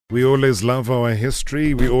We always love our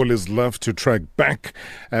history. We always love to track back.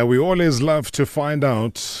 We always love to find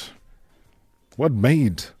out what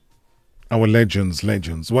made our legends.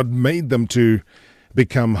 What made them to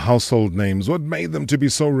become household names. What made them to be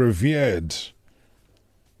so revered.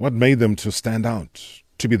 What made them to stand out,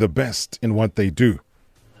 to be the best in what they do.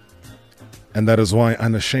 And that is why,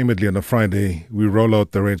 unashamedly, on a Friday, we roll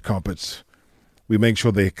out the red carpet. We make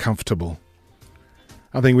sure they're comfortable.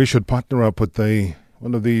 I think we should partner up with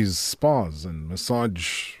one of these spas and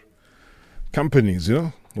massage companies,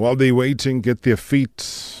 while they're waiting, get their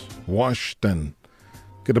feet washed and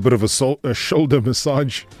get a bit of a shoulder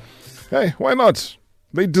massage. Hey, why not?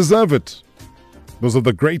 They deserve it because of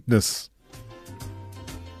the greatness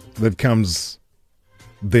that comes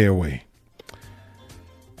their way.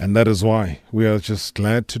 And that is why we are just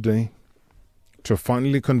glad today to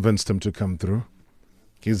finally convince them to come through.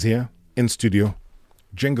 He's here in studio.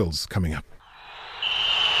 Jingles coming up.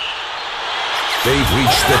 They've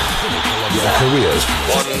reached the pinnacle of their careers,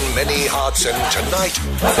 won many hearts, and tonight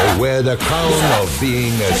they wear the crown of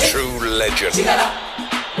being a true legend.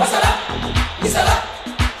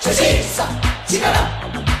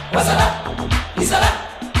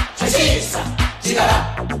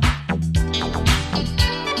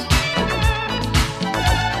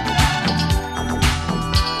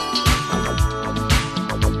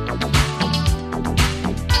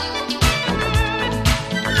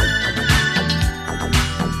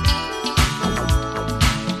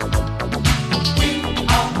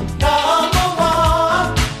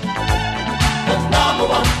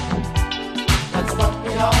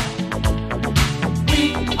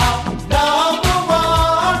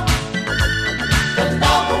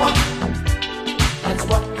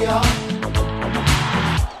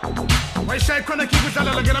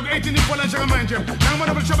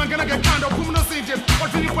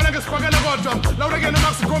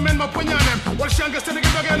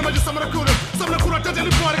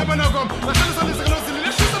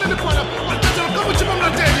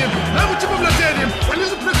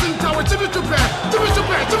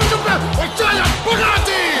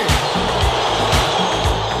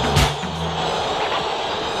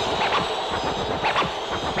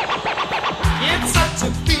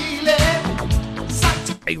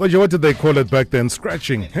 What did they call it back then?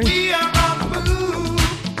 Scratching. Hey? We are on the move,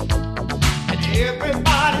 and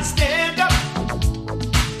everybody stand up,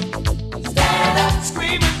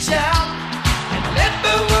 scream and shout, and let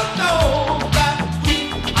the world know that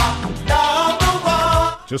we are number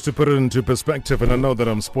one. Just to put it into perspective, and I know that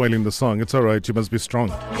I'm spoiling the song. It's all right. You must be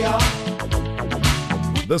strong.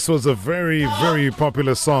 This was a very, very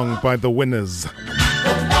popular song by the Winners.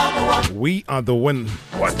 We are the win.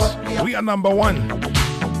 What? We are number one.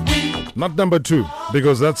 Not number two,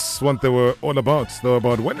 because that's what they were all about. They were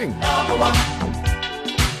about winning.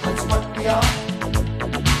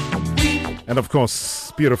 And of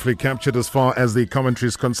course, beautifully captured as far as the commentary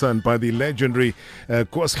is concerned by the legendary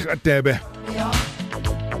Kos Khatebe,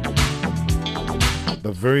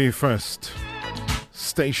 the very first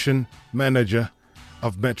station manager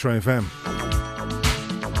of Metro FM.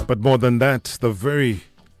 But more than that, the very,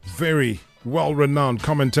 very well-renowned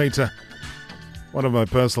commentator. One of my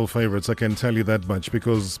personal favorites, I can tell you that much,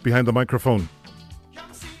 because behind the microphone,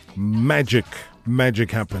 magic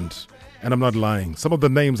happened. And I'm not lying. Some of the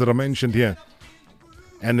names that are mentioned here,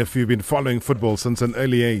 and if you've been following football since an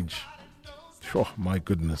early age, oh my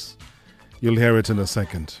goodness, you'll hear it in a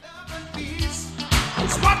second. It's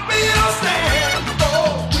what we all stand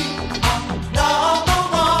for. We are number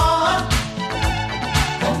one.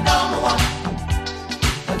 The number one.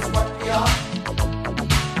 That's what we are.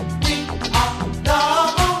 We are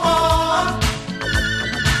number one.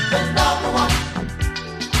 The number one.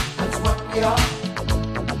 That's what we are.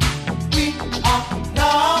 We are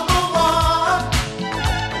number one.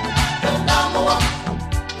 The number one.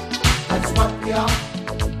 That's what we are.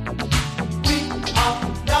 We are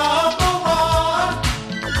number one.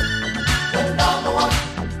 The number one.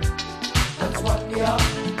 That's what we are.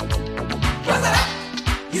 Wazara,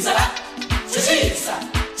 Izara, Shishisa,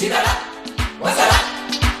 Chigara. Wazara,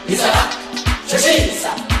 Izara,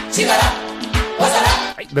 Shishisa, Chigara. Wazara,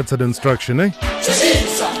 That's an instruction, eh?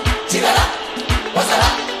 Shishisa, Chigara. Wazara,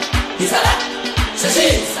 Izara,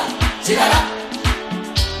 Shishisa, Chigara.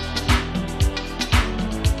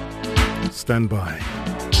 Stand by.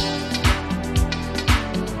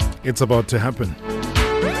 It's about to happen.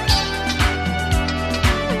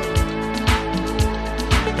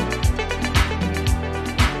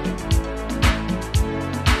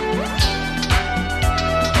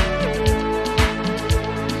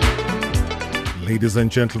 Ladies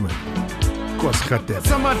and gentlemen, kwasigadebe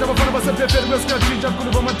samandla abafana basephepheni kwesikhatshintsha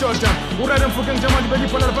kakhulu bamadoda urayile mfuke njengamanje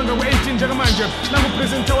belibhola lapha ngaku-18 njengamanje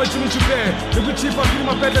nangupresenta wachimichupe likwichifa phili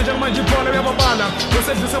mabhedla njengamanje ibhola uyababala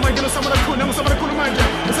wesedlisa amangelo samalakhulu nangusamalakhulu manje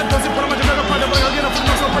esedlisa ibhola manje nakaphandle bangakena futhi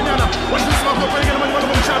nasabanyana wadlisa wakho fanekela manje balo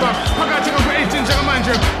bomshaba phakathi ngaku-18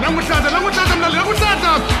 njengamanje nanguhlanza mlaleli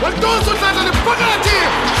nanguhlanza walidosa uhlanza liphakathi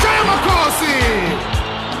shaya makhosi.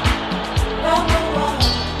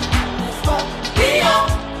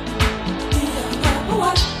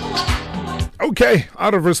 Okay,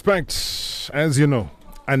 out of respect, as you know,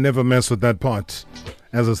 I never mess with that part.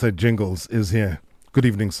 As I said, Jingles is here. Good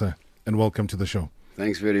evening, sir, and welcome to the show.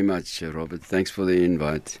 Thanks very much, Robert. Thanks for the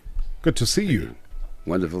invite. Good to see you.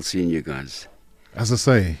 Wonderful seeing you guys. As I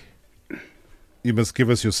say, you must give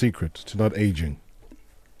us your secret to not aging.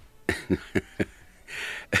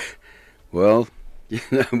 Well,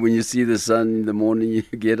 when you see the sun in the morning, you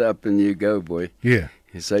get up and you go, boy. Yeah.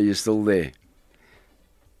 So you're still there.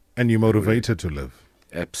 And you're motivated to live.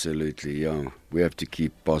 Absolutely, yeah. We have to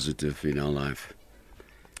keep positive in our life.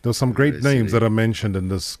 There's some great names that are mentioned in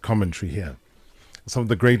this commentary here. Some of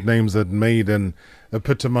the great names that made and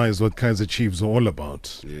epitomized what Kaizer Chiefs are all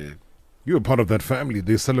about. Yeah. You were part of that family.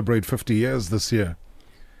 They celebrate 50 years this year.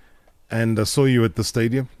 And I saw you at the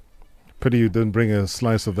stadium. Pity you didn't bring a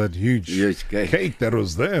slice of that huge cake that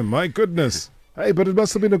was there. My goodness. Hey, but it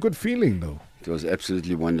must have been a good feeling, though. It was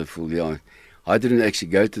absolutely wonderful, yeah. I didn't actually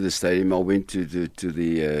go to the stadium. I went to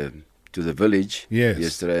the village. Yes.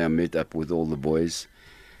 Yesterday I met up with all the boys.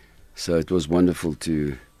 So it was wonderful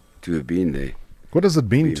to have been there. What has it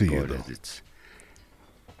been to you, though? It's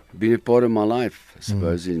been a part of my life, I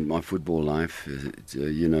suppose, in my football life.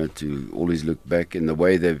 To always look back, and the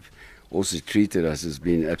way they've also treated us has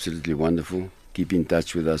been absolutely wonderful. Keep in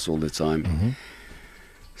touch with us all the time. Mm-hmm.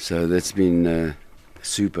 So that's been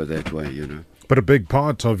super that way, you know. But a big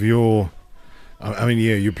part of your... I mean,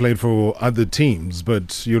 yeah, you played for other teams,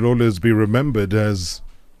 but you'll always be remembered as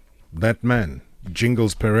that man,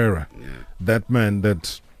 Jingles Pereira. Yeah. That man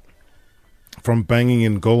that, from banging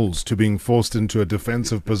in goals to being forced into a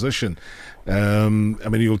defensive position. I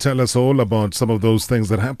mean, you'll tell us all about some of those things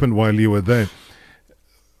that happened while you were there.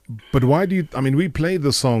 But why do you... I mean, we play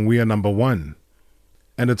the song, We Are Number One.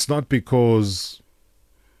 And it's not because,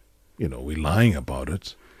 we're lying about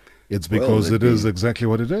it. It's because it is exactly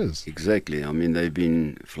what it is. Exactly. I mean, they've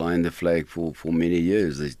been flying the flag for many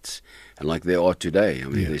years. And like they are today. I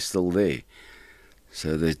mean, they're still there.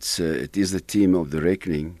 So it is the team of the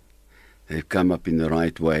reckoning. They've come up in the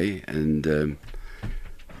right way, and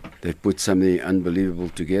they've put something unbelievable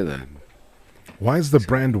together. Why has the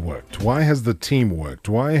brand worked? Why has the team worked?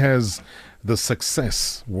 Why has the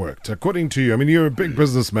success worked? According to you, I mean, you're a big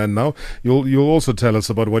businessman now. You'll also tell us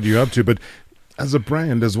about what you're up to, but as a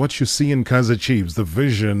brand, as what you see in Kaizer Chiefs, the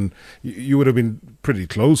vision, you would have been pretty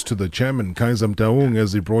close to the chairman, Kaizer Mtaung,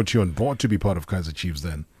 as he brought you on board to be part of Kaizer Chiefs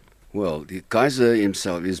then. Well, Kaizer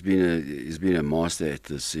himself has been a master at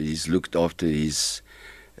this. He's looked after his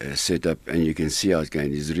setup, and you can see how it's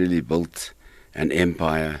going. He's really built an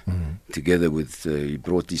empire together with, he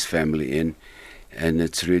brought his family in, and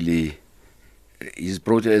it's really, he's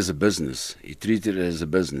brought it as a business. He treated it as a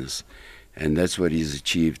business, and that's what he's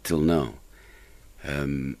achieved till now. I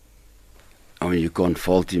mean, you can't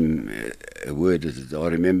fault him a word. I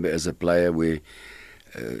remember as a player where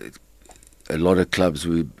a lot of clubs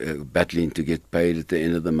were battling to get paid at the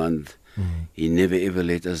end of the month. He never ever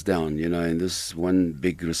let us down, and this is one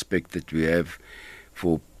big respect that we have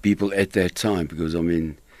for people at that time, because, I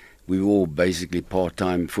mean, we were all basically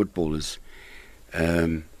part-time footballers,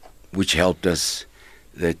 which helped us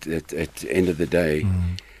at the end of the day,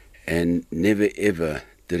 and never ever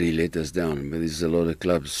did he let us down. But there's a lot of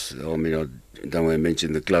clubs, I mean, I don't want to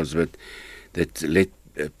mention the clubs, but that let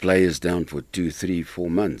players down for 2, 3, 4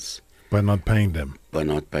 months. By not paying them. By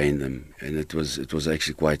not paying them. And it was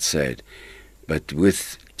actually quite sad. But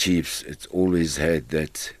with Chiefs, it's always had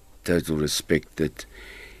that total respect that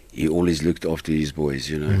he always looked after his boys,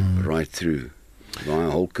 right through my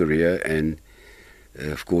whole career, and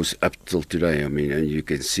of course up till today. I mean, and you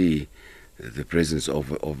can see the presence of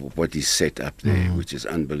what is set up there, which is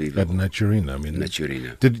unbelievable. At Naturina, I mean.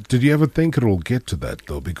 Naturina. Did you ever think it will get to that,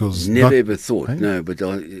 though? Because never ever thought, no. But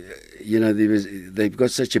they've got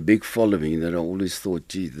such a big following that I always thought,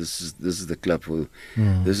 gee, this is the club for,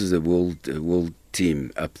 this is the world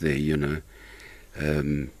team up there,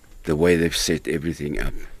 the way they've set everything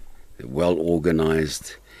up, well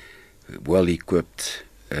organized, well equipped.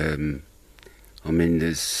 I mean,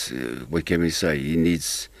 there's what can we say? He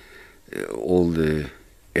needs all the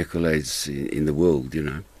accolades in the world,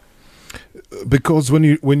 Because when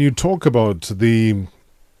you talk about the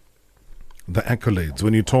the accolades,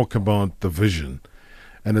 when you talk about the vision,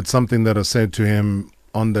 and it's something that I said to him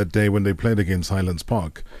on that day when they played against Highlands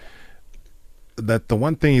Park, that the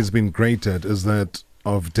one thing he's been great at is that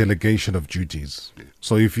of delegation of duties.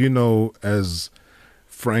 So if you know, as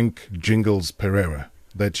Frank Jingles Pereira,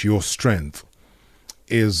 that your strength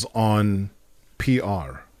is on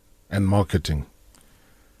PR and marketing,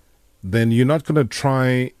 then you're not going to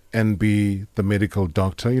try and be the medical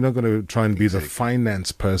doctor. You're not going to try and be the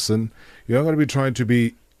finance person. You're not going to be trying to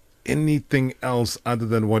be anything else other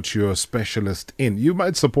than what you're a specialist in. You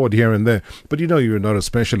might support here and there, but you know you're not a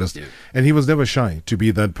specialist. Yeah. And he was never shy to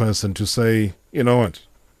be that person to say, you know what,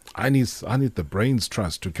 I need the brains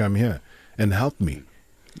trust to come here and help me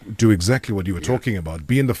do exactly what you were talking about.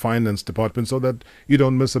 Be in the finance department so that you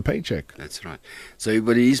don't miss a paycheck. That's right. So,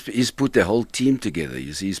 but he's put the whole team together.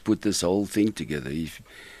 You see, he's put this whole thing together. He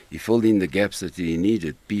filled in the gaps that he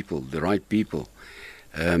needed, people, the right people.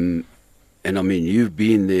 And I mean, you've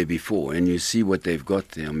been there before, and you see what they've got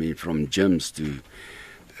there. I mean, from gyms to,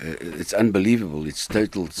 it's unbelievable. It's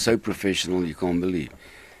so professional, you can't believe.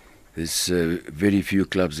 There's very few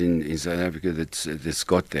clubs in South Africa that's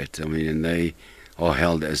got that. I mean, and they are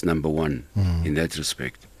held as number one in that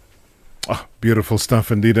respect. Oh, beautiful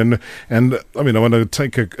stuff indeed. And I mean, I want to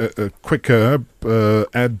take a quick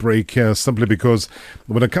ad break here, simply because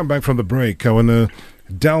when I come back from the break, I want to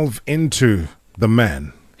delve into the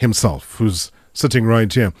man himself, who's sitting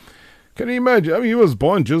right here. Can you imagine? I mean, he was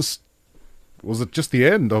born was it just the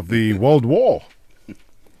end of the World War?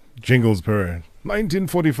 Jingles Pereira,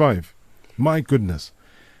 1945. My goodness.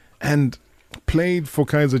 And played for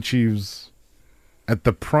Kaizer Chiefs at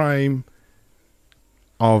the prime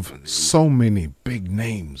of so many big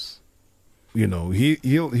names. You know,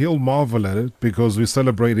 he'll marvel at it, because we're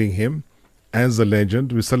celebrating him as a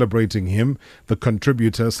legend. We're celebrating him, the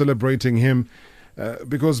contributor, celebrating him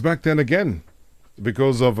because back then, again,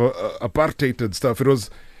 because of apartheid and stuff,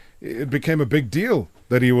 it became a big deal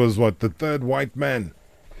that he was the third white man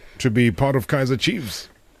to be part of Kaizer Chiefs,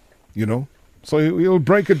 you know. So he'll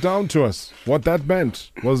break it down to us, what that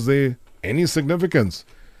meant. Was there any significance?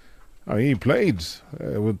 He played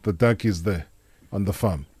with the duckies there on the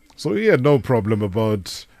farm. So he had no problem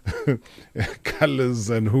about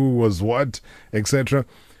colors and who was what, etc.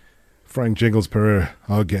 Frank Jingles Pereira,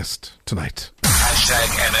 our guest tonight.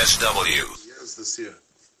 #NSW. Yes, this year.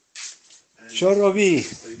 Sure, Robbie.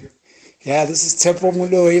 Yeah, this is Tepo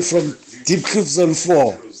Muloi from Deep Cliff Zone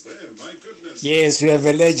 4. Yes, we have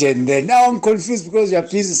a legend there. Now I'm confused because you're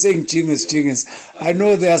busy saying Jingles. I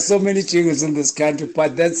know there are so many Jingles in this country,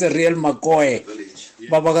 but that's a real McCoy.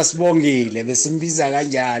 Baba Kasbongile, besimbiza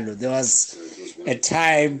kanjalo. There was a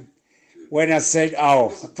time when I said,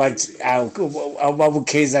 but Babu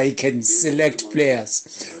Kaizer, he can select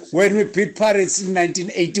players. When we beat Paris in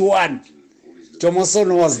 1981,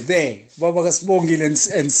 Tomason was there. Baba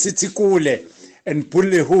Kasbongile and City Kule and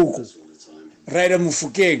Pulle Huku. Ryder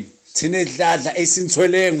Mufukeng. Tinedladla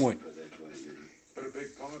Esintwelengwe.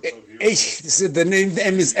 The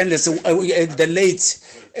name is endless. The late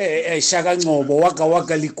Shaka Ngobo,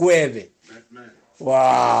 Waka Likwebe.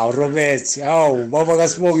 Wow, Robert. Baba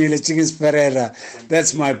Kasbongile Jingles Pereira.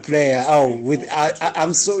 That's my player.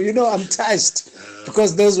 I'm so, I'm touched,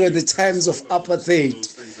 because those were the times of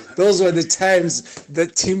apartheid. Those were the times the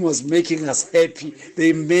team was making us happy.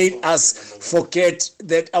 They made us forget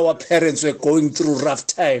that our parents were going through rough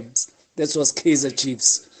times. That was Kaizer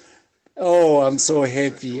Chiefs. I'm so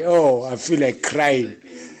happy. I feel like crying.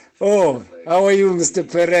 How are you, Mr.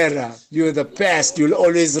 Pereira? You're the best. You'll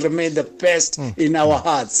always remain the best in our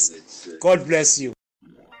hearts. God bless you.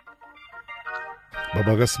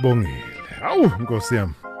 Baba Kasbongile. Nkosi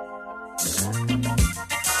yami.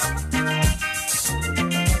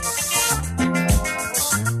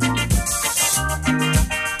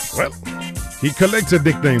 Well, he collected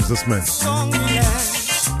nicknames, this man.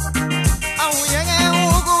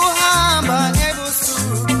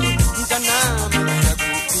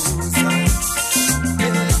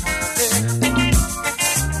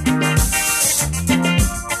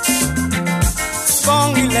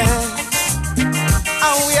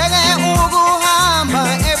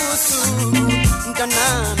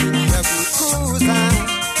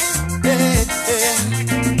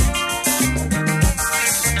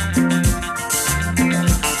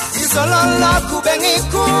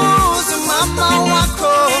 Kubengikuzi mama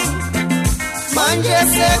wako manje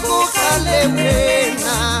sekukale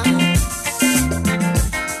wena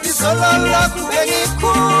Izololo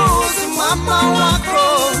kubengikuzi mama wako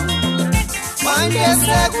manje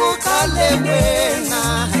sekukale wena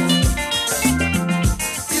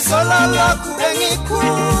Izololo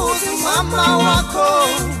kubengikuzi mama wako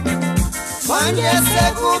manje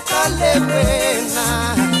sekuqale wena.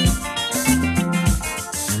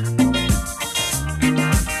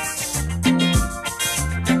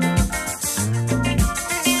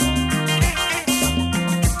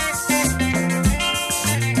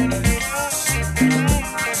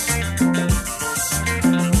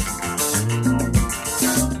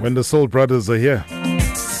 When the Soul Brothers are here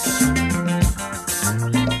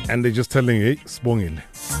and they're just telling you, hey, Sibongile.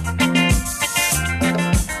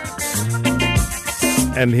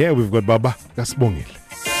 And here we've got Baba Kasibongile.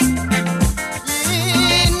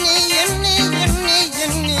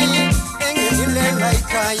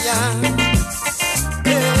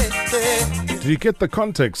 Did you get the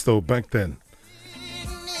context though back then?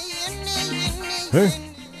 Hey?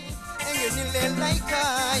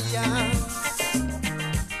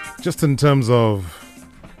 Just in terms of,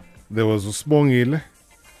 there was Sibongile,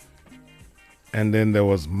 and then there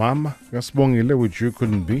was Mama Sibongile, which you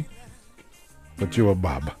couldn't be, but you were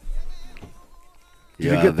Baba.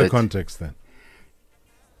 Did you get the context then?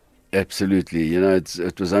 Absolutely. You know,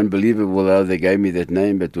 it was unbelievable how they gave me that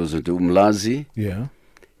name, but it was Umlazi. Yeah.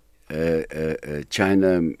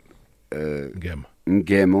 China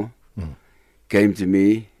Ngemo came to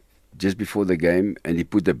me just before the game, and he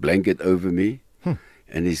put a blanket over me.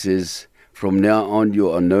 And he says, from now on,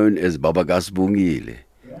 you are known as Baba Kasibongile.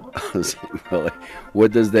 I said, well,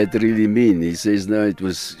 what does that really mean? He says, no,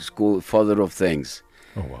 it's called Father of Thanks.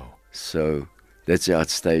 Oh, wow. So that's how it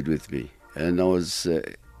stayed with me. And I was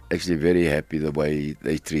actually very happy the way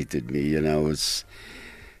they treated me. And I was,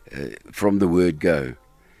 from the word go,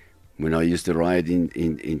 when I used to ride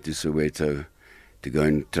into Soweto to go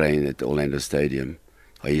and train at Orlando Stadium,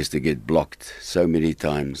 I used to get blocked so many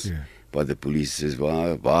times. Yeah. By the police. Says,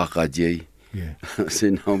 waar gaat jy? Yeah. I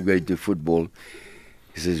said, no, I'm going to football.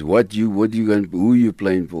 He says, who are you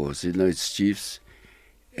playing for? I said, no, it's Chiefs.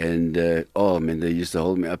 And, they used to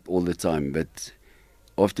hold me up all the time. But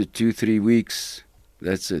after 2-3 weeks,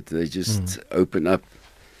 that's it. They just opened up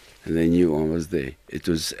and they knew I was there. It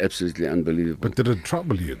was absolutely unbelievable. But did it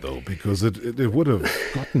trouble you, though? Because it would have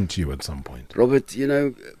gotten to you at some point. Robert, you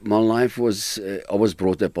know, my life was, I was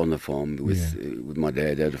brought up on the farm with my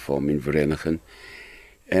dad at a farm in Vereeniging.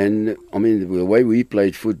 And, I mean, the way we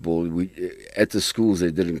played football, at the schools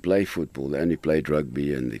they didn't play football. They only played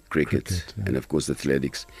rugby and the cricket and, of course,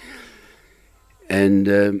 athletics.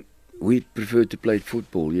 And we preferred to play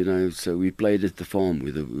football, you know, so we played at the farm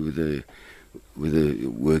with the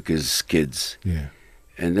workers' kids. Yeah.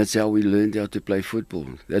 And that's how we learned how to play football.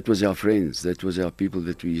 That was our friends. That was our people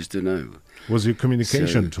that we used to know. Was your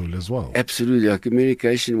communication tool as well? Absolutely. Our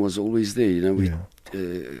communication was always there. You know,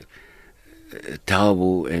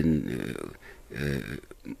 Tabo and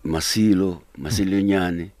Masilo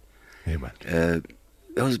Nyane. Hey, man.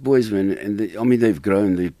 Those boys, man, and they've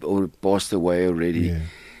grown. They've all passed away already. Yeah.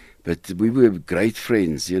 But we were great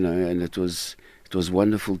friends, you know, and it was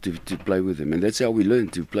wonderful to play with them, and that's how we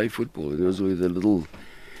learned to play football. And it was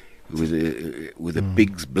with a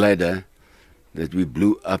pig's bladder that we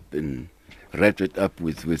blew up and wrapped it up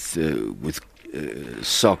with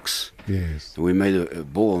socks. Yes. And we made a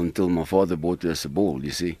ball until my father bought us a ball.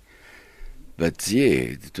 You see, but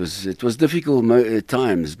yeah, it was difficult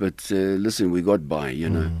times. But listen, we got by, you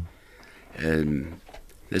know, and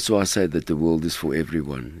that's why I say that the world is for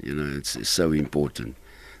everyone. You know, it's so important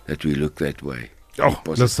that we look that way. Oh,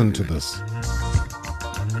 listen to this.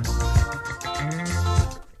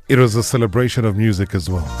 It was a celebration of music as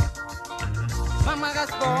well.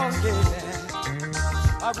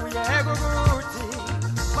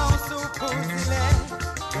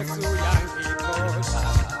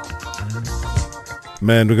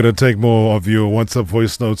 Man, we're going to take more of your WhatsApp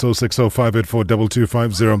voice notes.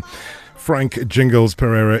 0605842250. Frank Jingles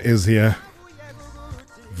Pereira is here.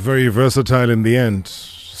 Very versatile in the end.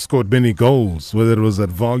 Scored many goals, whether it was at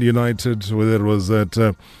Val United, whether it was at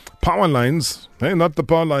Power Lines. Hey, not the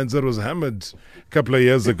Power Lines that was hammered a couple of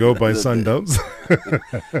years ago by Sundowns.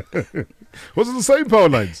 Was it the same Power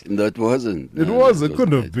Lines? That wasn't. It was. It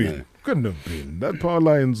couldn't have been. No. Couldn't have been. That Power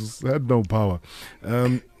Lines had no power.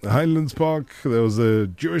 Highlands Park, there was a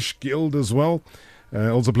Jewish guild as well.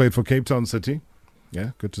 Also played for Cape Town City.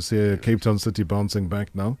 Yeah, good to see Cape Town City bouncing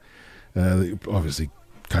back now. Obviously,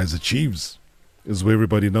 Kaizer Chiefs is where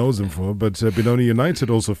everybody knows him for, but Benoni United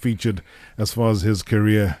also featured as far as his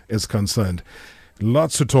career is concerned.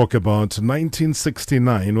 Lots to talk about.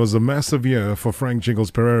 1969 was a massive year for Frank Jingles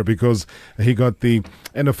Pereira because he got the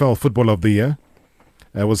NFL Football of the Year.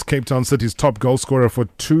 Was Cape Town City's top goal scorer for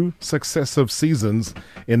 2 successive seasons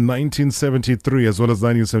in 1973 as well as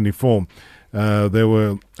 1974. They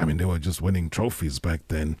were just winning trophies back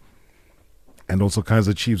then. and also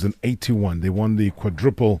Kaizer Chiefs in 81. They won the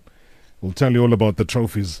quadruple. We'll tell you all about the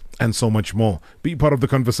trophies and so much more. Be part of the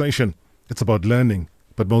conversation. It's about learning,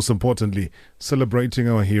 but most importantly, celebrating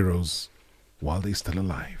our heroes while they're still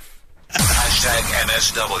alive.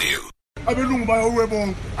 #MSW. abelungu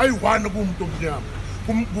bayawebonga ayi-1 kumuntu omnyama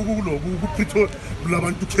kuprito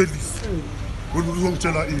labantu kelisi wena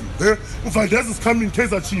uzongitshela ini uvaldez is coming,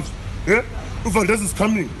 Kaizer Chiefs uvaldez is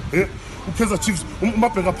coming uKaizer Chiefs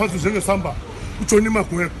umabheka phansi njengesamba uJohnny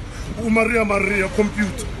Magwebe uMaria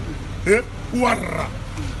computer uwarra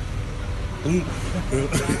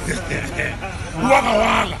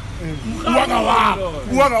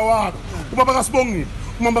uwaka ubaba kaSibongile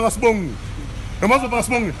umama kaSibongile yamazi ubaba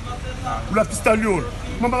kaSibongile ulathi stallion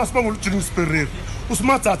umama kaSibongile uJingles Pereira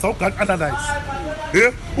uSimathatha uGuard Analyze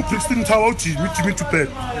uBrixton Tower uJimmy Tupet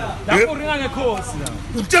lapho ringa ngekhosi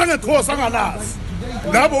la utshela ngekhosi angalazi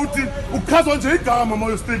ngabo uthi ukhazwa nje igama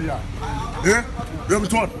moyo stadium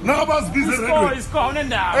uyamthola nabazibize isikho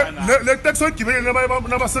nendawo le taxi oyigibele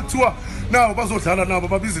nabasekuthiwa nawo bazodlala nabo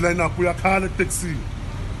babize line up uyakhala etaxini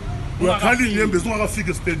uyakhala inyembezi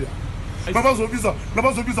ungakafika estadium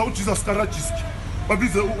nabazobiza uJesus Karajiski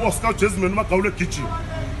babize uOscar Jasmine Magawule Gijima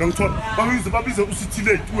uyamthola babize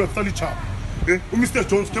uSithilate uyahlalichapa uMr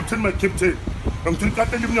Jones captain my captain ngimthola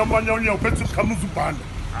ikateli imnyamanya uphethe ukhamuza ubhanda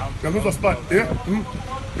ngiyamuzwa spot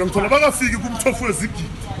ngimthola bakafiki kumthofu wezigidi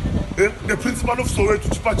the principal of Soweto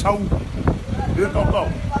Chipa Chawu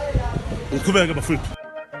kawu uqhubeke bafethu.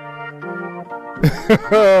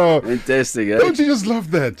 Fantastic, eh? Don't you just love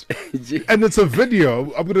that? And it's a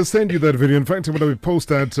video. I'm going to send you that video. In fact, I'm going to post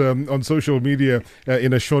that on social media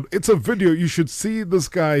in a short. It's a video. You should see this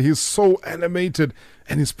guy. He's so animated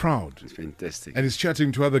and he's proud. It's fantastic. And he's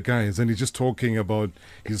chatting to other guys and he's just talking about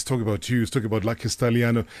you. He's talking about Lucky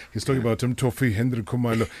Staliano. He's talking about Tofi, Hendrik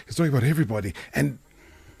Kumalo. He's talking about everybody. And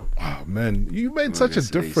wow, man, you made such a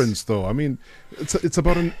difference, though. I mean, it's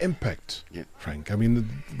about an impact, Frank. I mean,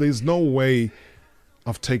 there's no way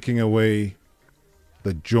of taking away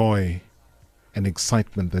the joy and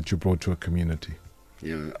excitement that you brought to a community.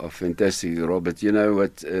 Yeah, fantastic, Robert. You know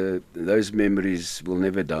what? Those memories will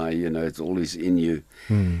never die. You know, it's always in you,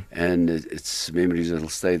 and it's memories that'll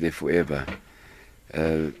stay there forever.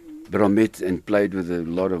 But I met and played with a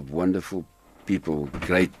lot of wonderful people,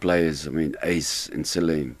 great players. I mean, Ace and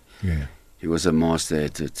Salim. Yeah, he was a master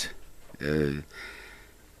at it.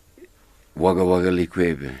 Waga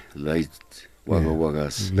Likwebe, late Waga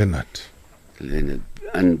Wagas. Leonard,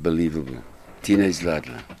 unbelievable. Teenage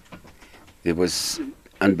Ladler. It was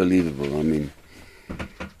unbelievable. I mean,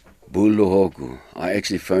 Bulu Hoku. I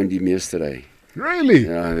actually phoned him yesterday. Really?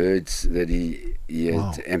 And I heard that he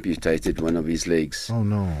had amputated one of his legs. Oh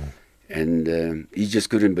no. And he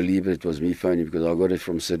just couldn't believe it was me phoning because I got it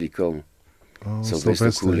from City Cole. Oh,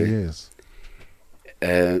 Sylvester, yes.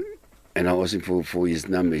 And I asked him for his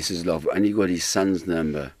number. He says, I've only got his son's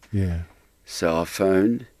number. Yeah. So I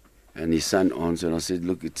phoned, and his son answered. And I said,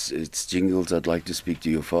 look, it's Jingles. I'd like to speak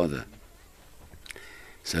to your father.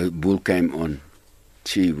 So Bull came on.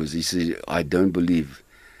 He said, I don't believe.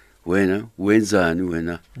 When's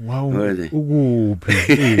Wena? Wow. Where are they? Oh,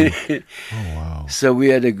 wow. So we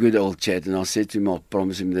had a good old chat, and I said to him, I'll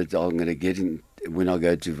promise him that I'm going to get him. When I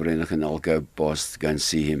go to Vereniging, I'll go and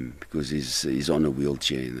see him because he's on a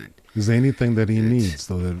wheelchair. And is there anything that he needs,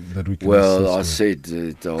 though, that we can? Well, I said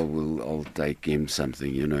that I'll take him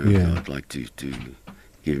something. You know, yeah. I'd like to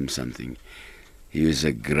give him something. He was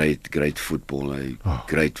a great footballer,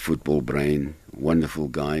 great football brain, wonderful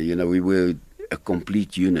guy. You know, we were a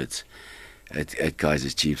complete unit at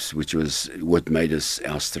Kaizer Chiefs, which was what made us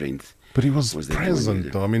our strength. But he was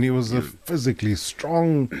present, though. I mean, he was a physically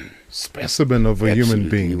strong specimen of a human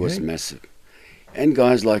being. He was massive. And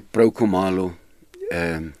guys like Pro Kumalo,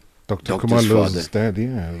 Dr. Kumalo's dad,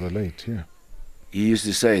 the late, He used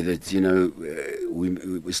to say that, you know,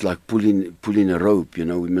 it was like pulling a rope, you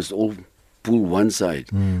know, we must all pull one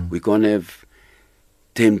side. We can't have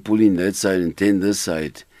 10 pulling that side and 10 this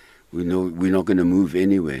side. We're not going to move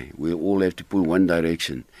anywhere. We all have to pull one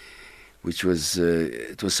direction. Which was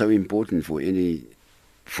it was so important for any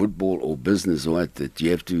football or business or what, that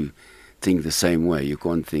you have to think the same way. You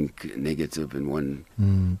can't think negative and one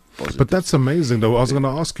positive. But that's amazing, though. I was going to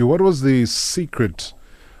ask you, what was the secret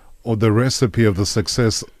or the recipe of the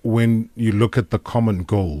success when you look at the common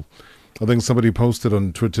goal? I think somebody posted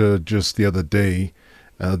on Twitter just the other day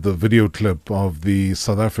the video clip of the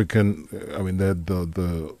South African,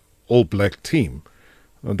 the All Black team.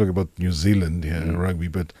 I'm talking about New Zealand rugby,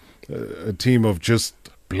 but a team of just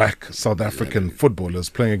black South African footballers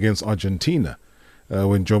playing against Argentina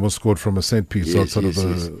when Jomo scored from a set piece outside of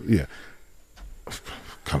the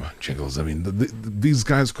Come on, Jingles. I mean, these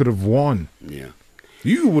guys could have won. Yeah.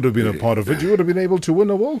 You would have been a part of it. You would have been able to win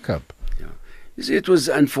a World Cup. Yeah. You see, it was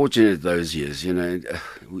unfortunate those years, you know.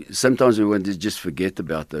 Sometimes we want to just forget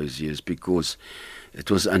about those years because it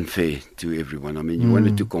was unfair to everyone. I mean, you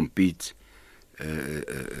wanted to compete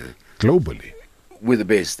globally with the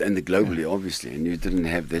best and the globally, obviously, and you didn't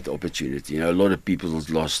have that opportunity. You know, a lot of people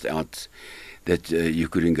lost out that you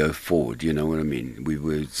couldn't go forward, you know what I mean? We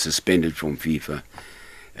were suspended from FIFA.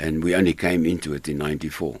 And we only came into it in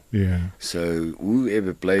 '94. Yeah. So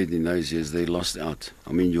whoever played in those years, they lost out.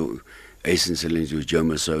 I mean, your Ace and Celine, your Joe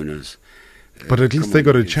Masonas. But at least they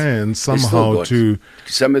got a chance somehow to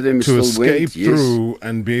some of them to escape went, through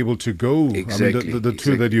and be able to go. Exactly. I mean, the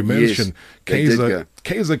two that you mentioned,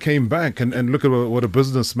 Kaiser came back and look at what a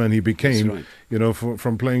businessman he became. That's right. You know,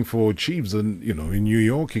 from playing for Chiefs, and you know, in New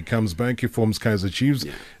York he comes back, he forms Kaiser Chiefs,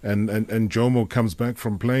 and Jomo comes back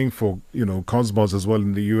from playing for Cosmos as well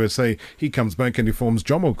in the USA. He comes back and he forms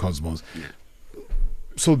Jomo Cosmos. Yeah.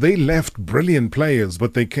 So they left brilliant players,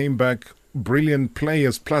 but they came back brilliant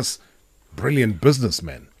players plus brilliant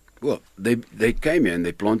businessmen. Well, they came here and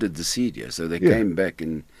they planted the seed here, so they came back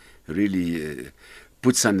and really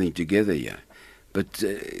put something together here. But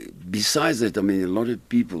besides that, I mean, a lot of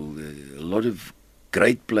people, a lot of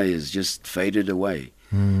great players just faded away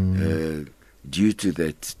due to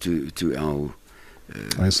that, to our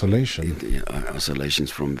isolations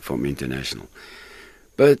from international.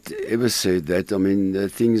 But ever said that, I mean,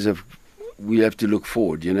 we have to look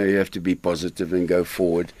forward. You know, you have to be positive and go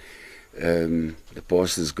forward. The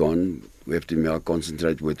past is gone. We have to now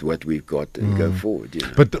concentrate with what we've got and go forward. You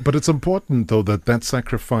know? But it's important though that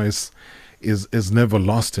sacrifice is never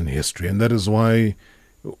lost in history, and that is why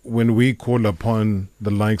when we call upon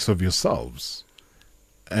the likes of yourselves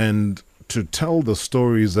and to tell the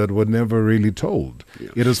stories that were never really told,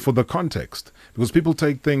 it is for the context, because people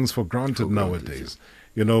take things for granted nowadays.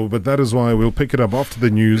 You know, but that is why we'll pick it up after the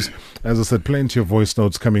news. As I said, plenty of voice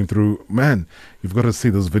notes coming through. Man, you've got to see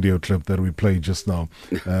this video clip that we played just now.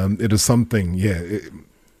 It is something,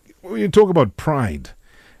 when you talk about pride,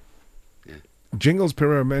 Jingles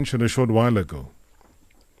Pereira mentioned a short while ago,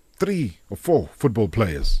 3 or 4 football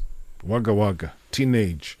players, Wagga Wagga,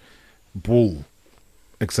 Teenage, Bull,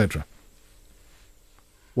 etc.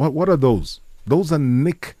 What are those? Those are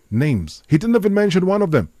nicknames. He didn't even mention one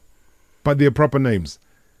of them by their proper names.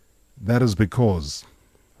 That is because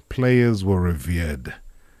players were revered.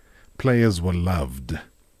 Players were loved.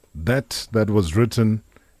 That was written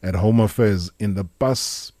at Home Affairs in the bus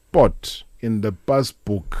spot, in the bus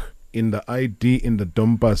book, in the ID, in the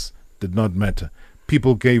Dompas, did not matter.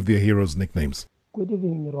 People gave their heroes nicknames. Good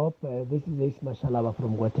evening, Rob. This is Ace Mashalaba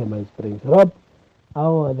from Guatemala Springs. Rob,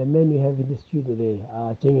 the men we have in the studio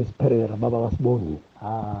there, Jingles Pereira, Baba Wasboni.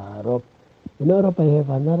 Rob, you know, Rob, I have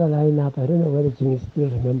another lineup. I don't know whether Jingles still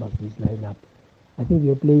remembers this lineup. I think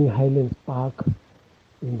you're playing Highlands Park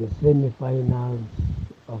in the semi-finals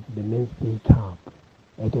of the Men's Day Cup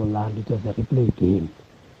at Orlando. It was a replay game.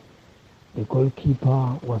 The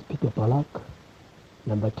goalkeeper was Peter Balak.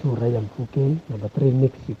 Number 2, Ryan Fouquet. Number 3,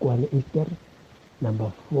 Nick Sikwane Easter.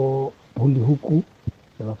 Number 4, Bully Huku.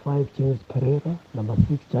 Number 5, James Pereira. Number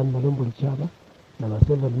 6, John Malombo Chaba. Number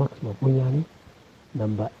 7, Max Mapunyani.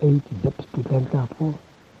 Number 8, Zeps Putantapo.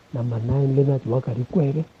 Number 9, Leonard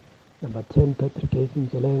Wakarikwere. Number 10, Patrick Asin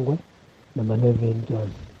Zelengwe. Number 11 was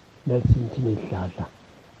Nelson Tineshata.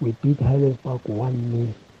 We beat Highlands Park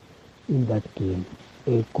 1-0 in that game.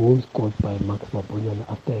 A goal scored by Max Mapunyani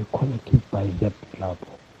after a corner kick by Zep Club.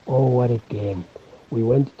 Oh, what a game. We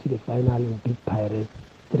went to the final and beat Pirates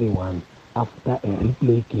 3-1 after a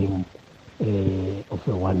replay game of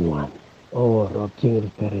a 1-1. Oh, Rob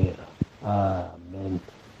Jingles Pereira. Man.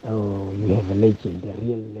 Oh, you have a legend, a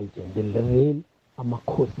real legend, the real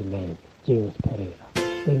Amakosi man, Jingles Pereira.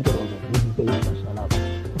 Thank you, Robert. This is the Mashallah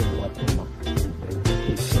from Guatemala.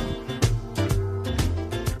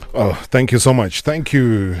 Oh, thank you so much. Thank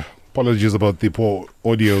you. Apologies about the poor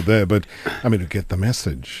audio there, but I mean, you get the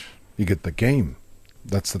message. You get the game.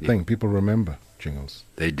 That's the thing. People remember Jingles.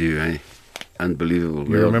 They do, eh? Unbelievable.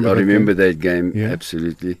 You remember I remember game? that game, Yeah.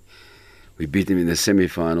 absolutely. We beat them in the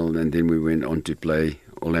semi-final, and then we went on to play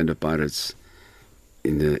Orlando Pirates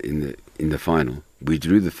in the final. We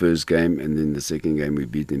drew the first game, and then the second game we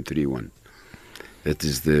beat them 3-1. That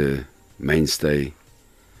is the Mainstay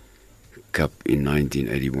Cup in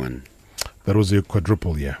 1981. That was your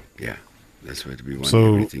quadruple year. Yeah, that's what we won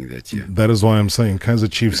So everything that year. that is why I'm saying Kaiser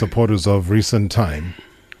Chiefs supporters of recent time,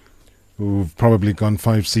 who've probably gone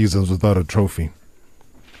 5 seasons without a trophy,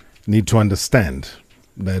 need to understand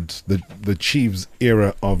that the Chiefs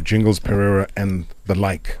era of Jingles Pereira and the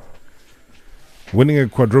like Winning a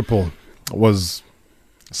quadruple was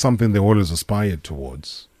something they always aspired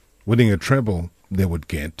towards. Winning a treble, they would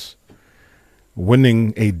get.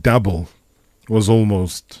 Winning a double was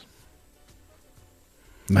almost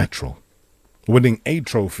natural. Winning a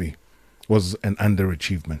trophy was an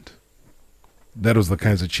underachievement. That was the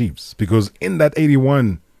Kaizer Chiefs. Because in that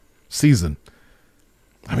 81 season,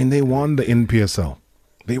 I mean, they won the NPSL.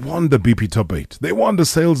 They won the BP Top 8. They won the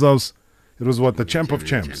Sales House. It was what? The Champ of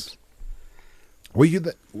Champs. Were you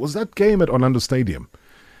was that game at Orlando Stadium?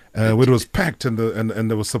 Where it was packed and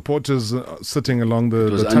there were supporters sitting along the touchline.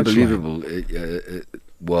 It was unbelievable.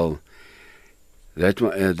 Well, that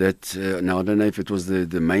one, now I don't know if it was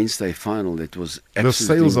the mainstay final. That was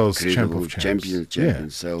absolutely the Sales House incredible. Champion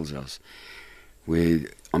Sales House. Where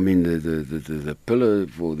I mean the pillar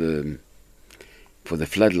for the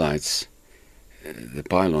floodlights, the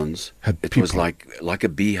pylons, it was like a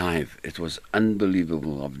beehive. It was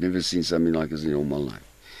unbelievable. I've never seen something like this in all my life.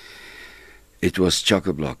 It was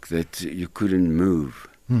chock-a-block that you couldn't move.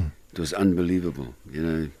 It was unbelievable. You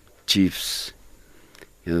know, Chiefs.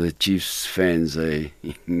 You know, the Chiefs fans are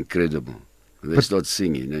incredible. They start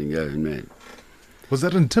singing and go, man. Was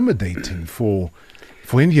that intimidating for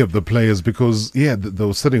any of the players? Because, they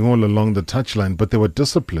were sitting all along the touchline, but they were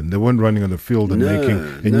disciplined. They weren't running on the field and making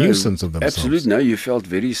a nuisance of themselves. Absolutely. No, you felt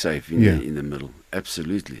very safe in the middle.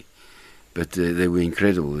 Absolutely. But they were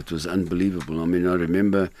incredible. It was unbelievable. I mean, I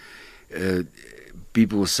remember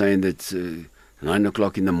people were saying that 9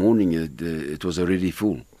 o'clock in the morning it was already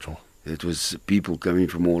full. Sure. It was people coming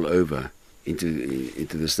from all over into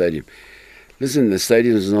the stadium. Listen, the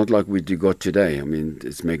stadium is not like what you got today. I mean,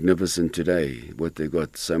 it's magnificent today. What they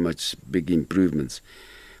got, so much big improvements.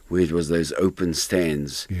 Where it was those open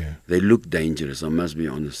stands. Yeah. They looked dangerous, I must be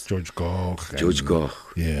honest. George Goch.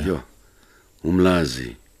 Yeah.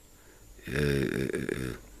 Umlazi.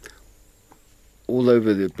 All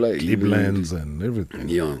over the place. Clevelands and everything.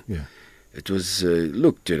 Yeah. It was,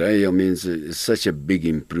 look, today, I mean, it's such a big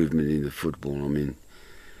improvement in the football. I mean,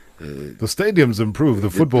 the stadium's improved, the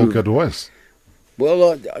football got worse.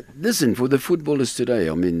 Well, listen, for the footballers today,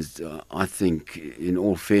 I mean, I think, in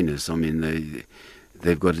all fairness, I mean,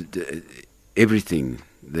 they've got everything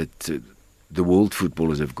that the world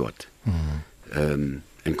footballers have got. And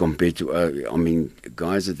compared to, I mean,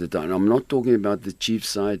 guys at the time, I'm not talking about the Chiefs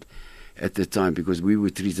side at the time, because we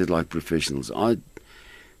were treated like professionals. I'd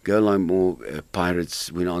go like more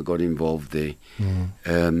Pirates when I got involved there.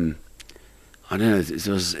 I don't know.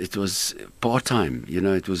 It was part time. You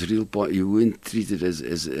know, it was real part. You weren't treated as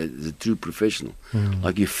a true professional.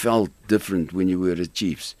 Like you felt different when you were at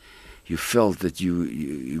Chiefs. You felt that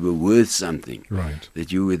you were worth something. Right.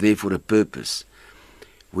 That you were there for a purpose.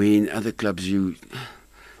 Where in other clubs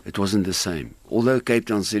it wasn't the same. Although Cape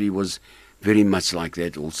Town City was very much like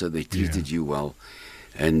that. Also, they treated you well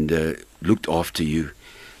and looked after you.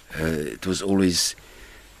 It was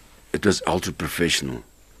ultra professional.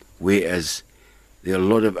 Whereas there are a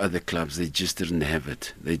lot of other clubs, they just didn't have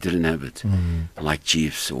it. They didn't have it. Like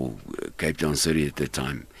Chiefs or Cape Town City at the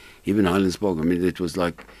time. Even Highlands Park, I mean, it was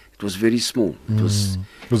very small. It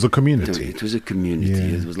was a community. It was a community.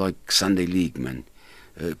 Yeah. It was like Sunday League, man.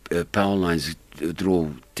 Power lines draw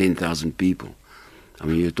 10,000 people. I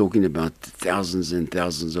mean, you're talking about thousands and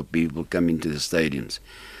thousands of people coming to the stadiums.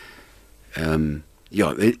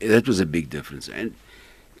 That was a big difference. And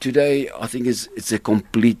today, I think it's a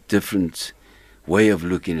complete different way of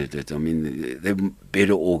looking at it. I mean, they're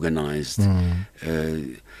better organized.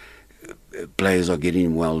 Players are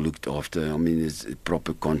getting well looked after. I mean, there's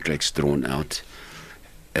proper contracts drawn out.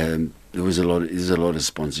 There's a lot of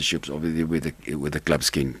sponsorships, obviously, where the clubs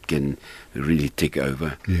can really take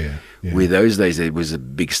over. Yeah. Where those days it was a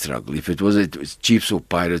big struggle. If it was Chiefs or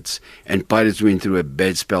Pirates, and Pirates went through a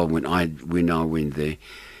bad spell when I went there.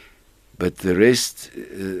 But the rest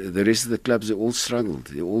of the clubs, they all struggled.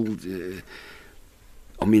 They all.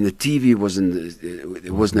 I mean, the TV wasn't.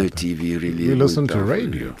 There was no TV really. You listened to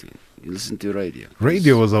radio. You listened to radio.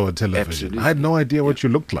 Radio was our television. Absolutely. I had no idea what you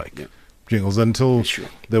looked like. Jingles, until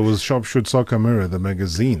there was Shop Shoot Soccer Mirror, the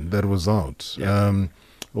magazine that was out,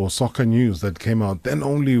 or Soccer News that came out. Then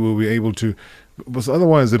only were we able to, because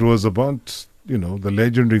otherwise it was about, the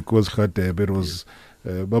legendary Koos Khateb. It was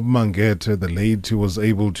Bob Mangete, the late, who was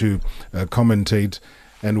able to commentate.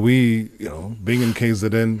 And we, being in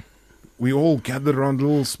KZN, we all gathered around a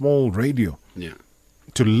little small radio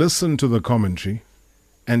to listen to the commentary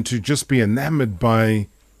and to just be enamored by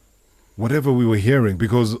whatever we were hearing,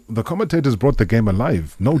 because the commentators brought the game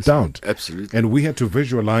alive, no doubt. Absolutely. And we had to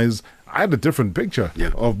visualize. I had a different picture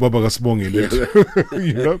of Baba Gasbongi,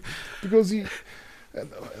 because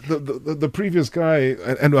The previous guy,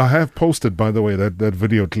 and I have posted, by the way, that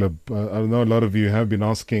video clip. I know a lot of you have been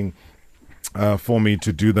asking for me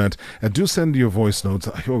to do that. Do send your voice notes.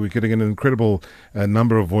 We're getting an incredible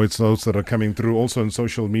number of voice notes that are coming through, also on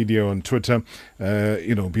social media, on Twitter.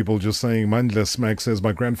 People just saying, Mandla Smack says,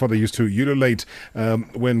 my grandfather used to ululate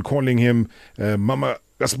when calling him Mama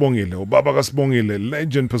Kasbongile or Baba Kasbongile,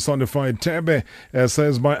 legend personified. Tebe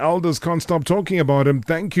says, my elders can't stop talking about him.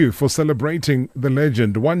 Thank you for celebrating the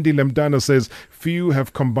legend. Wandi Lemdana says, few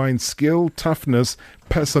have combined skill, toughness,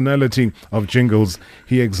 personality of Jingles.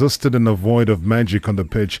 He existed in a void of magic on the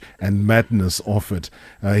pitch and madness off it.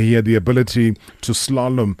 He had the ability to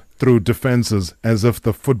slalom through defenses as if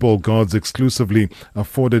the football gods exclusively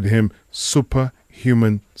afforded him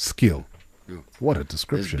superhuman skill. What a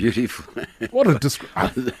description. That's beautiful. What a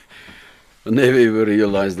description. I never ever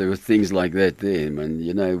realized there were things like that there, man.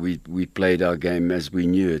 We played our game as we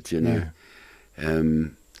knew it, Yeah.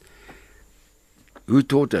 Who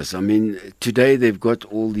taught us? I mean, today they've got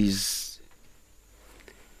all these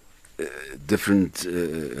different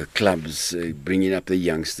clubs bringing up the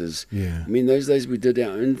youngsters. Yeah. I mean, those days we did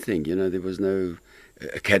our own thing, there was no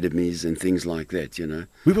academies and things like that,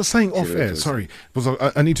 We were saying off air, sorry, because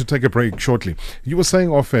I need to take a break shortly. You were saying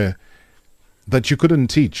off air that you couldn't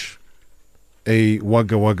teach a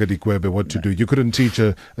Waga Waga Dikwebe what to do. You couldn't teach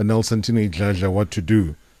a Nelson Tini Jaja what to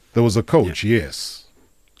do. There was a coach, yes.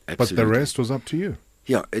 Absolutely. But the rest was up to you.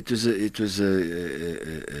 Yeah, it was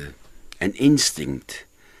an instinct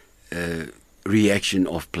reaction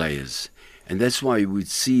of players. And that's why you would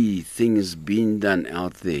see things being done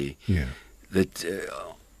out there. Yeah. That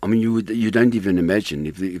you don't even imagine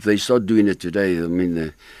if they start doing it today. I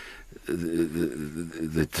mean,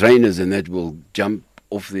 the trainers and that will jump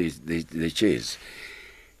off their chairs,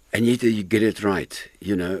 and yet you get it right.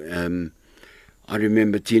 I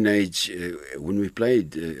remember teenage when we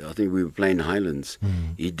played. I think we were playing Highlands.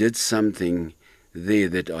 He did something there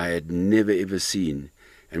that I had never ever seen,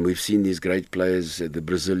 and we've seen these great players, the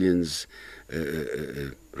Brazilians,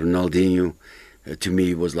 Ronaldinho. To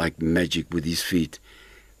me, was like magic with his feet.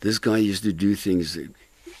 This guy used to do things,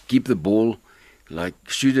 keep the ball, like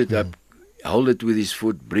shoot it up, hold it with his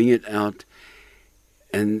foot, bring it out.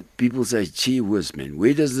 And people say, gee whiz, man,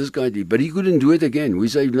 where does this guy do? But he couldn't do it again. We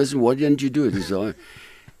say, listen, why didn't you do it? He said,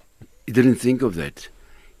 he didn't think of that.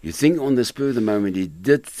 You think on the spur of the moment, he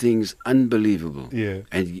did things unbelievable. Yeah.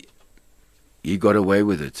 And he got away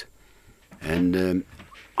with it. And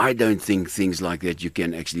I don't think things like that you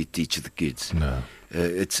can actually teach the kids. No.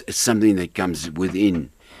 It's something that comes within.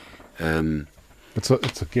 It's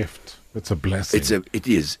a gift. It's a blessing. It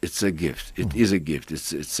is. It's a gift. It is a gift.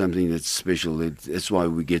 It's something that's special. That's why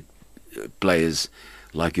we get players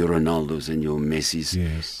like your Ronaldos and your Messis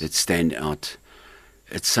that stand out.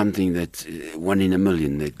 It's something that one in a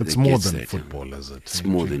million. It's more than football, is it? It's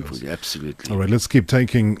more than football. Absolutely. All right, let's keep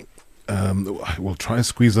taking. We'll try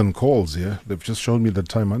squeeze in calls, yeah? They've just shown me the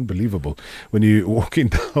time. Unbelievable. When you're walking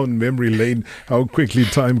down memory lane, how quickly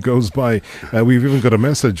time goes by. We've even got a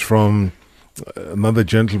message from another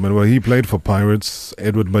gentleman. Well, he played for Pirates,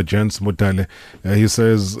 Edward Majans Mutale. He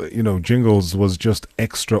says, Jingles was just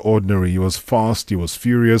extraordinary. He was fast, he was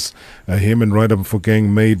furious. Him and Ryder Mfokeng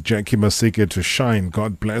made Jackie Masike to shine.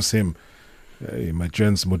 God bless him.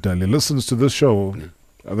 Majans Mutale listens to this show.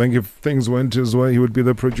 I think if things went his way, he would be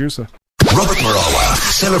the producer. Robert Marawa,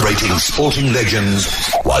 celebrating sporting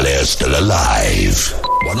legends while they're still alive.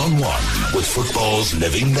 One-on-one with football's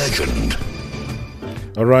living legend.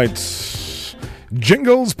 All right.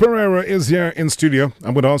 Jingles Pereira is here in studio.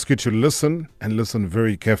 I'm going to ask you to listen and listen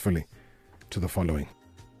very carefully to the following.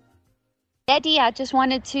 Daddy, I just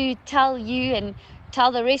wanted to tell you and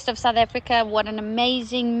tell the rest of South Africa what an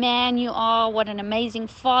amazing man you are, what an amazing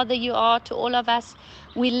father you are to all of us.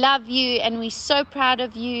 We love you and we're so proud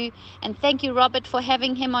of you. And thank you, Robert, for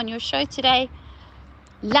having him on your show today.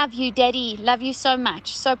 Love you, Daddy. Love you so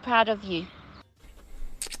much. So proud of you.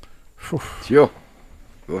 Sure.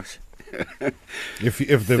 What?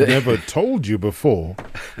 If they've never told you before,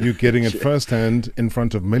 you're getting it firsthand in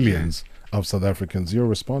front of millions of South Africans. Your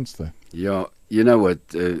response there? Yeah, you know what,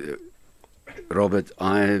 Robert,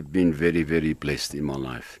 I've been very, very blessed in my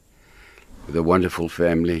life with a wonderful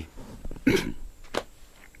family.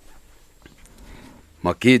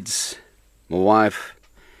 My kids, my wife,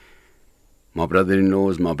 my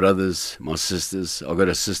brother-in-laws, my brothers, my sisters. I've got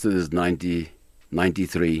a sister that's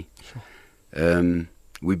 93. Sure.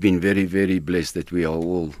 We've been very, very blessed that we are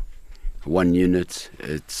all one unit.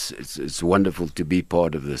 It's wonderful to be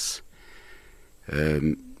part of this.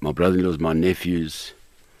 My brother-in-laws, my nephews,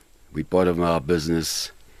 we're part of our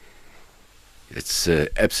business. It's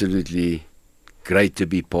absolutely great to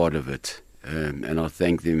be part of it. And I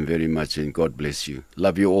thank them very much, and God bless you.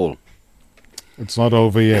 Love you all. It's not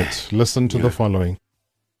over yet. Listen to the following.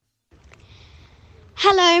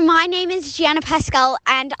 Hello, my name is Gianna Pascal,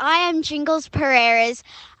 and I am Jingles Pereira's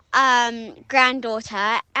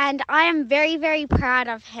granddaughter, and I am very, very proud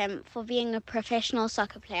of him for being a professional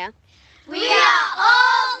soccer player. We are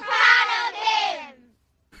all proud of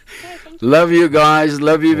him. Love you guys.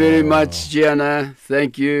 Love you very much, Gianna.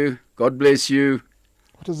 Thank you. God bless you.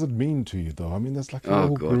 What does it mean to you, though? I mean, there's like a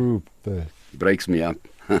whole group there. Breaks me up.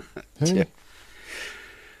 Hey?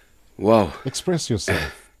 Wow. Express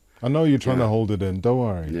yourself. I know you're trying to hold it in. Don't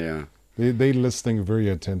worry. Yeah. They're listening very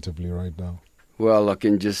attentively right now. Well, I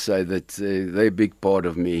can just say that they're a big part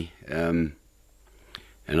of me, and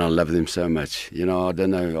I love them so much. You know, I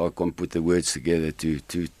don't know, I can't put the words together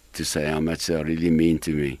to say how much they really mean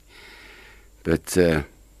to me. But,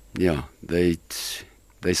 yeah,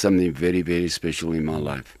 they're something very, very special in my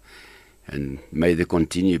life. And may they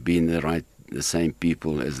continue being the same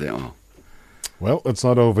people as they are. Well, it's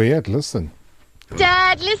not over yet. Listen.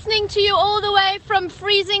 Dad, listening to you all the way from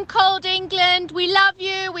freezing cold England. We love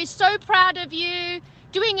you. We're so proud of you.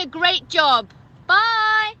 Doing a great job.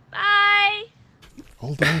 Bye. Bye.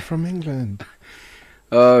 All the way from England.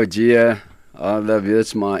 Oh, Gia, I love you.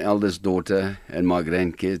 That's my eldest daughter and my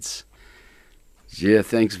grandkids. Gia,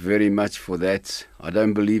 thanks very much for that. I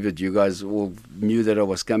don't believe it. You guys all knew that I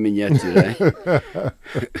was coming here today.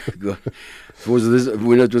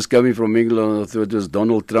 When it was coming from England, I thought it was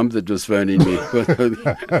Donald Trump that was phoning me.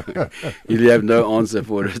 He'll have no answer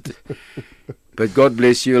for it. But God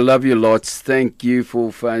bless you. I love you lots. Thank you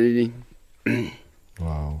for phoning.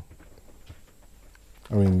 Wow.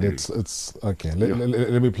 I mean, it's okay.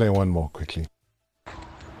 Let me play one more quickly.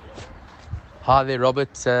 Hi there,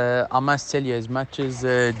 Robert. I must tell you, as much as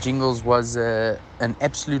Jingles was an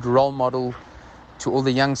absolute role model to all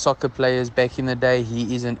the young soccer players back in the day,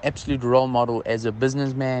 he is an absolute role model as a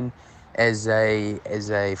businessman, as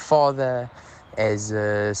a father, as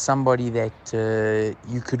somebody that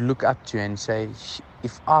you could look up to and say,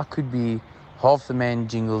 if I could be half the man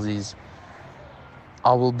Jingles is,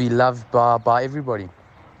 I will be loved by everybody.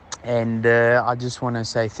 And I just want to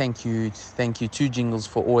say thank you to Jingles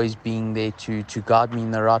for always being there to guide me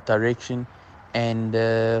in the right direction, and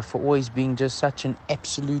for always being just such an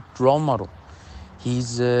absolute role model.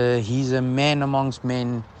 He's a man amongst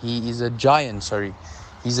men. He is a giant.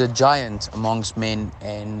 He's a giant amongst men,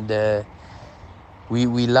 and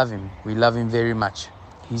we love him. We love him very much.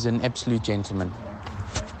 He's an absolute gentleman.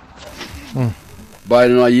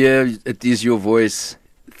 Byron, I hear it is your voice.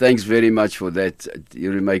 Thanks very much for that.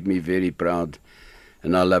 You make me very proud.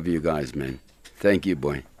 And I love you guys, man. Thank you,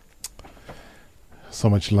 boy. So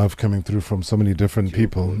much love coming through from so many different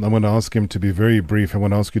people. I'm going to ask him to be very brief. I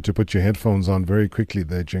want to ask you to put your headphones on very quickly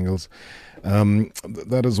there, Jingles.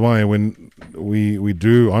 That is why when we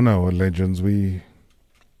do honor our legends, they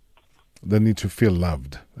need to feel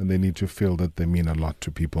loved. And they need to feel that they mean a lot to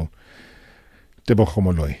people. Tebogo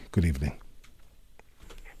Moloi, good evening.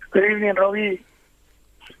 Good evening, Robbie.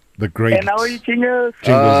 The great And how are you, Jingles?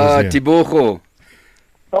 Tebogo.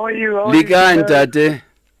 How are you? Likan, tate.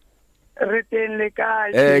 Written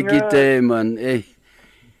Likai. Kite, man. Hey.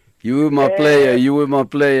 You were my player. You were my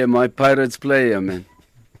player. My Pirates player, man.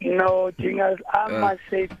 No, Jingles, I must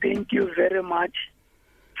say thank you very much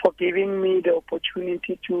for giving me the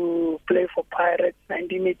opportunity to play for Pirates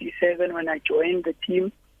 1987 when I joined the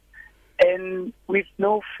team. And with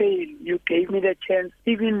no fail, you gave me the chance,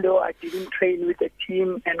 even though I didn't train with the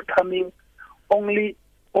team and coming only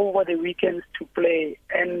over the weekends to play.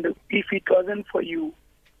 And if it wasn't for you,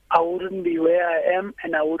 I wouldn't be where I am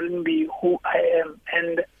and I wouldn't be who I am.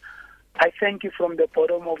 And I thank you from the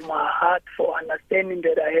bottom of my heart for understanding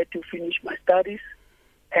that I had to finish my studies,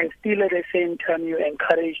 and still at the same time you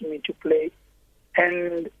encouraged me to play.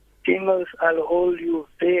 And Jingles, I'll hold you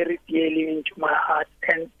very dearly into my heart,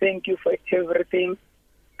 and thank you for everything,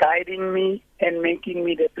 guiding me and making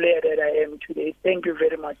me the player that I am today. Thank you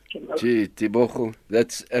very much, Jingles. Gee, Tebogo,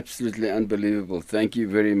 that's absolutely unbelievable. Thank you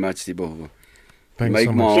very much, Tebogo. Thanks Make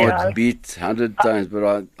so my much. heart beat 100 times, but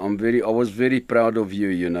I was very proud of you,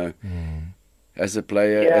 you know, as a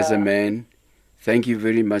player, as a man. Thank you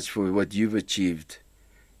very much for what you've achieved,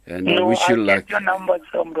 and I wish you luck. Get your numbers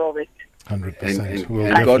from Robert. 100%.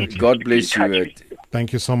 And God bless you.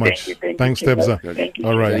 Thank you so much. Thanks, Thank you. Tebza.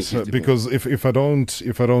 All right, Thank you, because if I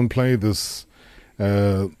don't play this,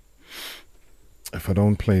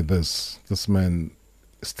 this man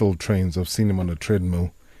still trains. I've seen him on a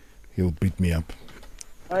treadmill. He'll beat me up.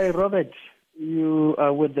 Hi, Robert. You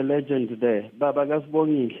are with the legend today. Baba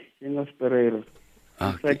Gasbongi, Jingles Pereira.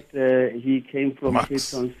 In fact, he came from Cape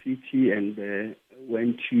Town City and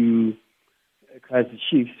went to Kaizer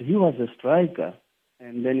Chiefs. He was a striker,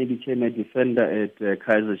 and then he became a defender at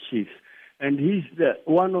Kaizer Chiefs. And he's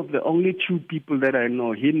one of the only two people that I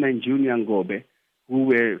know, him and Junior Ngobe, who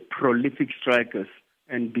were prolific strikers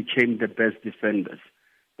and became the best defenders.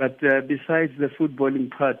 But besides the footballing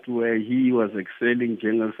part where he was excelling,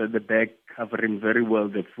 Jingles at the back, covering very well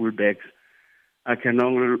the fullbacks, I can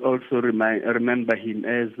also remember him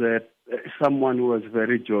as someone who was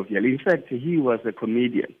very jovial. In fact, he was a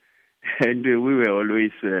comedian. And we were always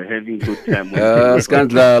having good time. And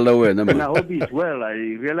I hope he's well. I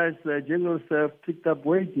realized Jingles picked up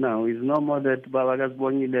weight now. He's no more that Babagas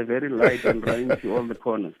Bongile, very light and running to all the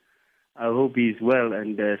corners. I hope he's well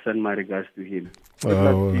and send my regards to him. Good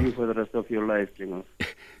luck to you for the rest of your life, Jingles.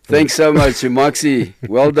 Thanks so much, Moxie.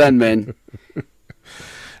 Well done, man.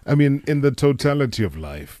 I mean, in the totality of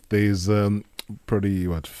life, there's 30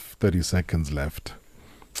 seconds left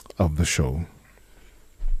of the show.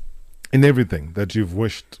 In everything that you've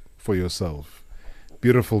wished for yourself,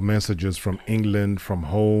 beautiful messages from England, from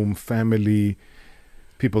home, family,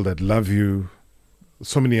 people that love you,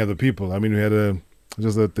 so many other people. I mean, we had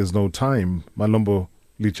just that there's no time. Malombo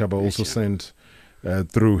Lichaba also sent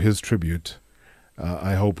through his tribute.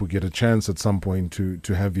 I hope we get a chance at some point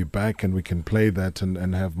to have you back and we can play that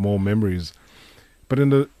and have more memories. But in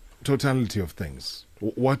the totality of things,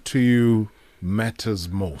 what to you matters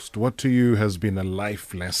most? What to you has been a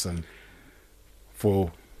life lesson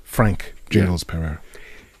for Frank Jingles Pereira?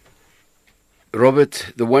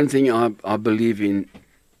 Robert, the one thing I believe in,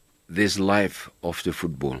 there's life after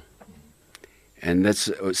football. And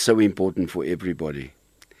that's so important for everybody.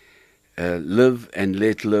 Live and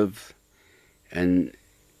let live. And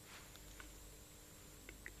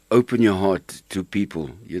open your heart to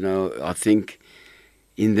people. You know, I think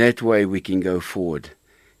in that way we can go forward.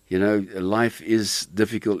 You know, life is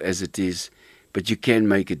difficult as it is, but you can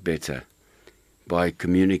make it better by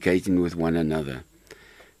communicating with one another.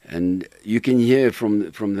 And you can hear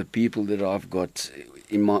from the people that I've got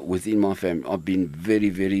within my family, I've been very,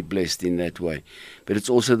 very blessed in that way. But it's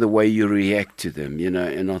also the way you react to them, you know,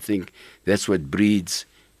 and I think that's what breeds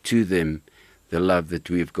to them the love that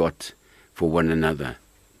we've got for one another.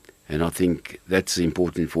 And I think that's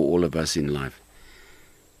important for all of us in life.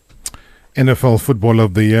 NFL Footballer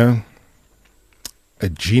of the Year, a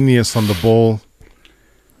genius on the ball,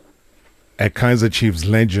 a Kaizer Chiefs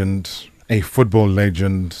legend, a football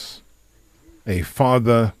legend, a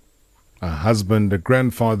father, a husband, a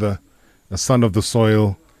grandfather, a son of the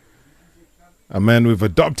soil, a man we've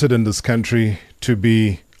adopted in this country to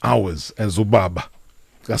be ours as Ubaba.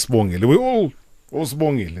 Gasbongile. We all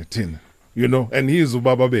Osbongile, Tin. You know, and he is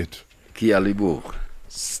Ubaba Bet.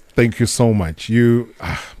 Thank you so much.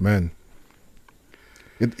 Man.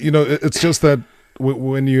 It's just that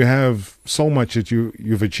when you have so much that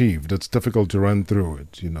you've achieved, it's difficult to run through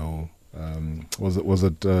it. You know, was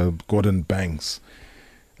it Gordon Banks,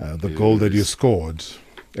 the goal that you scored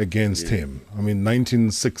against him? I mean,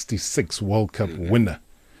 1966 World Cup winner.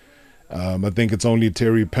 I think it's only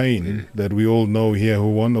Terry Payne that we all know here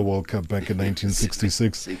who won the World Cup back in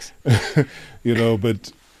 1966. You know,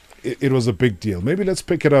 but it was a big deal. Maybe let's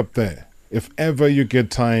pick it up there. If ever you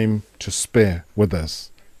get time to spare with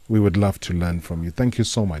us, we would love to learn from you. Thank you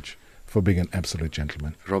so much for being an absolute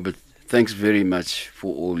gentleman. Robert, thanks very much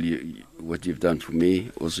for all what you've done for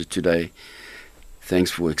me also today.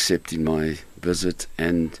 Thanks for accepting my visit,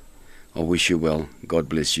 and I wish you well. God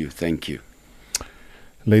bless you. Thank you.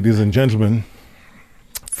 Ladies and gentlemen,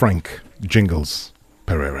 Frank Jingles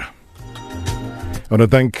Pereira. I want to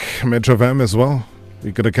thank Metro FM as well.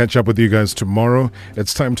 We're going to catch up with you guys tomorrow.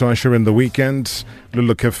 It's time to usher in the weekend.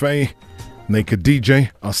 Lulu Cafe, Naked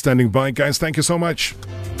DJ are standing by. Guys, thank you so much.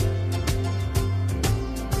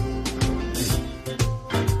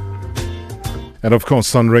 And of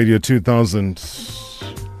course, on Radio 2000,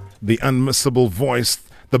 the unmissable voice,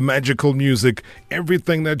 the magical music,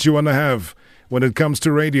 everything that you want to have when it comes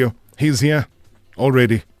to radio. He's here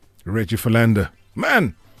already. Reggie Philander.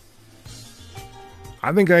 Man,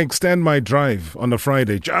 I think I extend my drive on a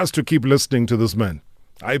Friday just to keep listening to this man.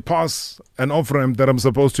 I pass an off-ramp that I'm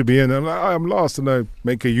supposed to be in, and I'm lost, and I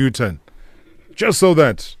make a U-turn. Just so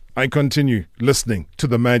that I continue listening to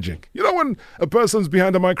the magic. You know, when a person's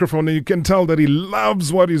behind a microphone and you can tell that he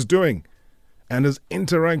loves what he's doing, and his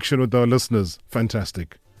interaction with our listeners,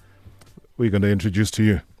 fantastic. We're going to introduce to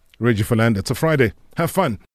you Reggie Philander. It's a Friday. Have fun.